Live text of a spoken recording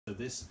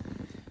this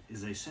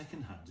is a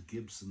second-hand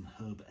Gibson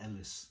Herb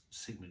Ellis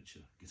signature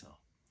guitar,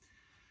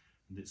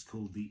 and it's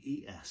called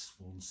the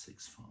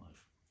ES-165.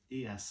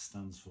 ES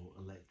stands for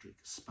Electric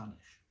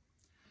Spanish,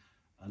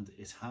 and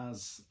it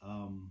has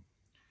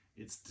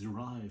it's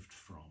derived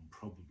from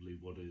probably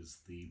what is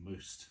the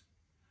most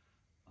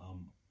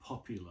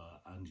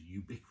popular and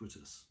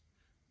ubiquitous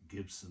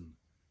Gibson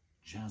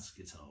jazz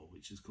guitar,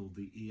 which is called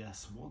the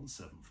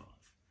ES-175,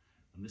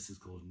 and this is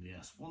called an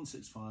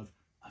ES-165.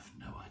 I've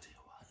no idea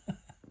why,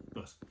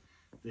 but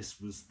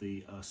this was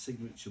the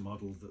signature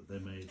model that they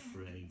made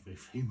for a very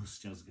famous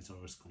jazz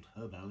guitarist called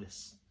Herb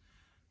Ellis.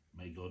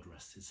 May God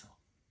rest his soul.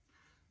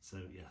 So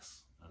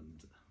yes, and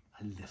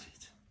I love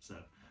it. So,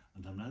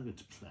 and I'm now going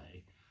to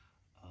play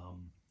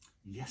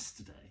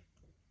Yesterday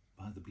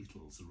by the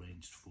Beatles,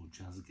 arranged for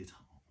jazz guitar.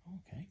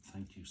 Okay.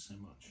 Thank you so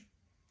much.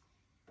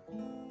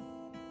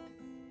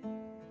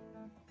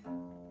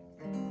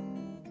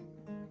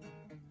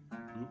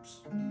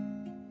 Oops.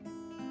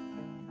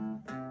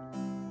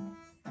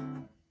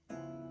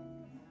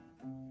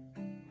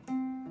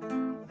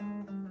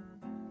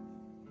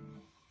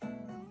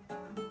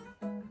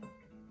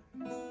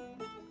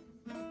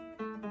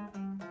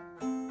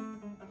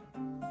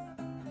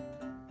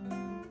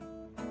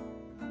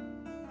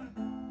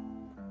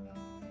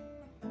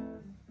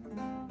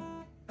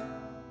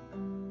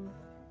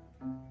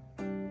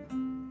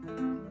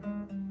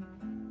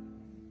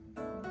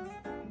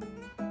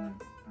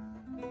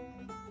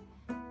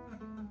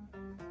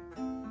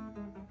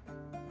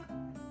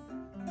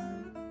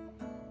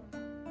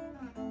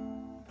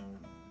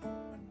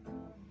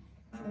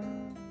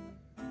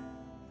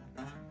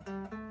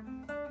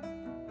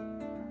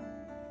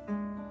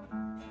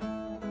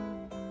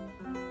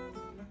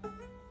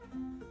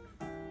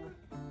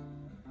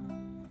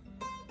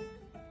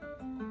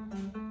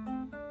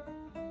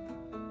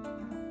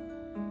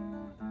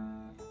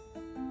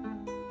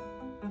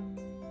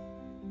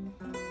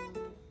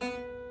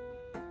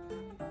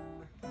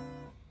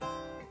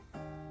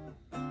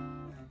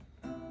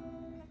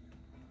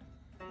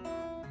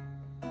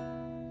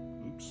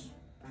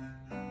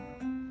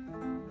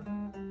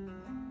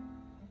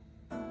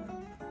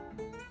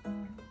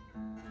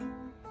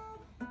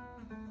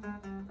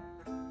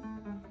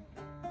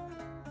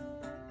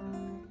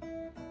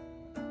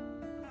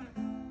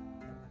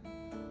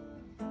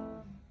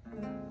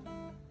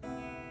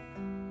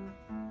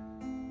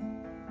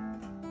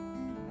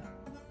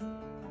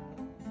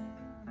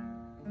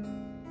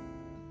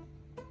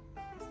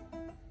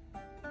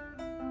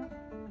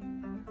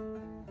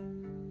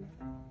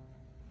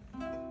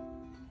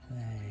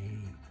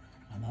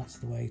 That's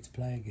the way to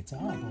play a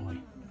guitar, boy.